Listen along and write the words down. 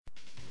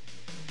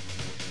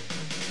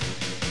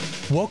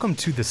Welcome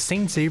to the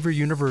St. Xavier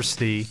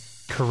University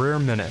Career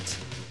Minute,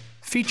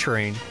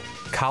 featuring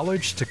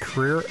College to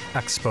Career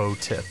Expo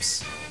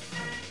tips.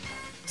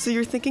 So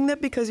you're thinking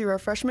that because you're a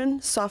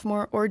freshman,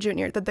 sophomore, or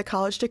junior that the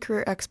College to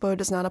Career Expo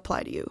does not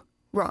apply to you.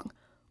 Wrong.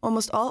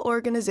 Almost all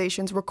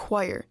organizations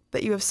require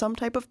that you have some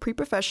type of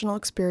pre-professional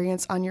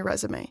experience on your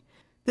resume.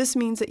 This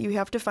means that you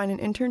have to find an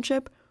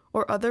internship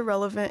or other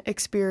relevant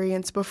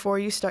experience before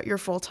you start your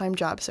full-time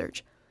job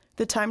search.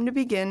 The time to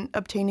begin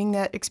obtaining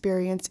that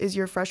experience is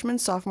your freshman,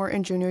 sophomore,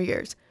 and junior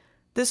years.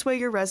 This way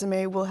your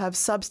resume will have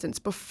substance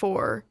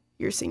before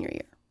your senior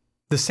year.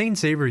 The St.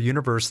 Xavier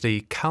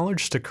University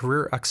College to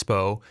Career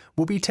Expo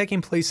will be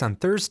taking place on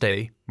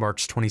Thursday,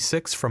 March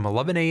 26 from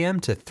 11 a.m.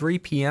 to 3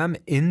 p.m.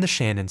 in the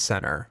Shannon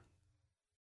Center.